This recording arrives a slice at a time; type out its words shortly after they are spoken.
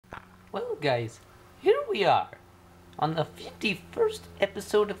Well, guys, here we are on the 51st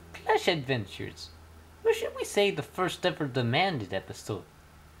episode of Plush Adventures. Or should we say the first ever demanded episode?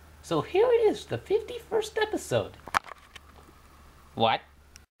 So here it is, the 51st episode. What?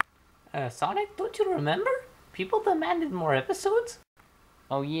 Sonic, don't you remember? People demanded more episodes?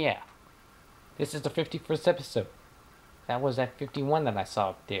 Oh yeah. This is the 51st episode. That was that 51 that I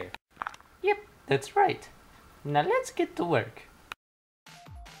saw up there. Yep, that's right. Now let's get to work.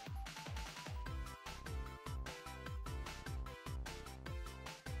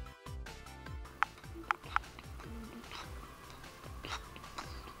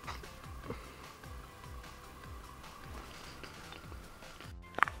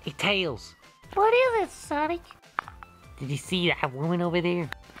 Hey, Tails. What is it, Sonic? Did you see that woman over there?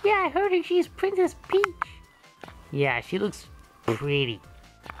 Yeah, I heard her. She's Princess Peach. Yeah, she looks pretty.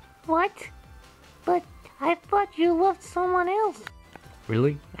 What? But I thought you loved someone else.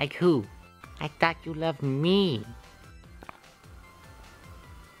 Really? Like who? I thought you loved me.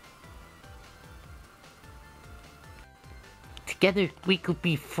 Together, we could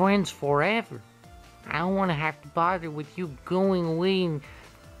be friends forever. I don't want to have to bother with you going away and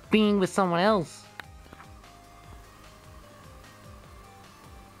being with someone else.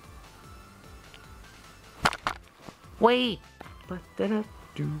 Wait!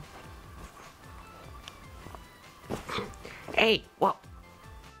 Hey, whoa!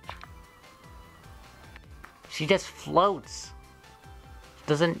 She just floats.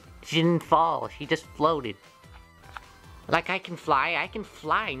 She didn't fall, she just floated. Like I can fly,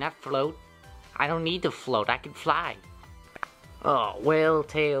 not float. I don't need to float, I can fly. Oh, well,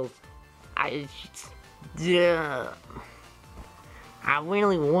 Tails, I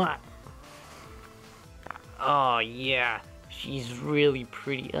really want... Oh, yeah, she's really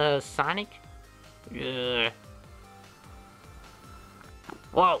pretty. Sonic?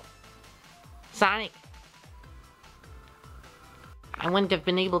 Whoa! Sonic! I wouldn't have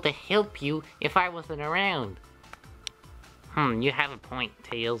been able to help you if I wasn't around. You have a point,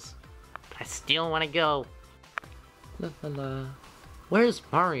 Tails. I still want to go. La la la. Where's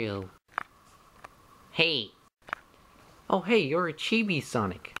Mario? Hey. Oh hey, you're a Chibi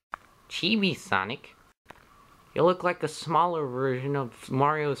Sonic. Chibi Sonic? You look like a smaller version of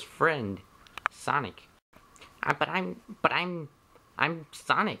Mario's friend, Sonic. But I'm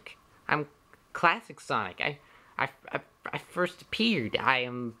Sonic. I'm classic Sonic. I first appeared. I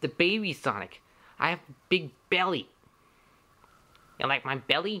am the baby Sonic. I have a big belly. You like my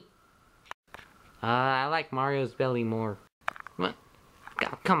belly? I like Mario's belly more. What?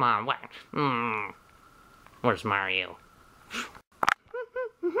 Come on, what? Where's Mario?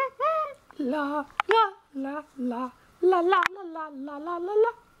 La la la la la la la la la la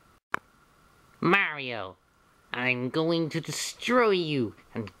la. Mario, I'm going to destroy you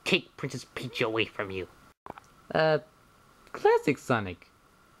and take Princess Peach away from you. Classic Sonic.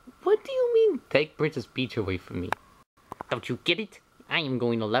 What do you mean, take Princess Peach away from me? Don't you get it? I am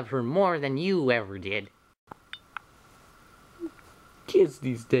going to love her more than you ever did. Kids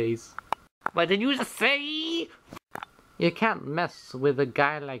these days. What did you say? You can't mess with a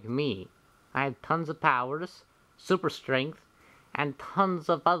guy like me. I have tons of powers, super strength, and tons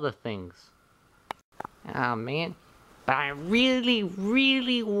of other things. Oh man, but I really,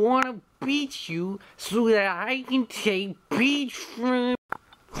 really want to beat you so that I can take Peach from...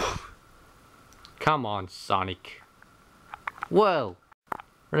 Come on, Sonic. Whoa.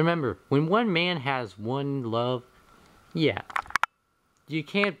 Remember, when one man has one love, yeah, you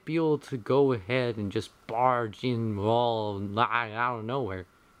can't be able to go ahead and just barge in all out of nowhere.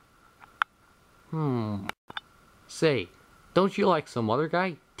 Say, don't you like some other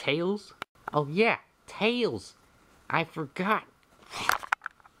guy? Tails? Oh yeah, Tails. I forgot.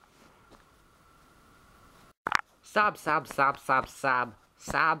 Sob, sob, sob, sob, sob.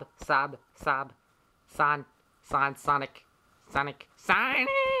 Sob, sob, sob. Sonic. Sonic!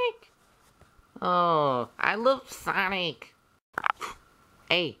 Oh, I love Sonic.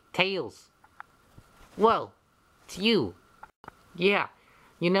 Hey, Tails. Whoa, it's you. Yeah,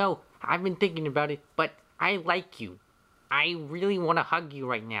 you know, I've been thinking about it, but I like you. I really want to hug you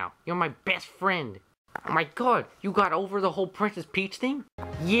right now. You're my best friend. Oh my god, you got over the whole Princess Peach thing?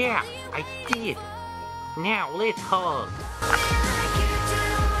 Yeah, I did. Now, let's hug.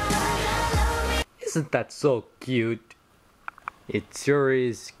 Isn't that so cute? It sure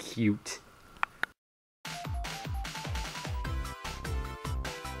is cute.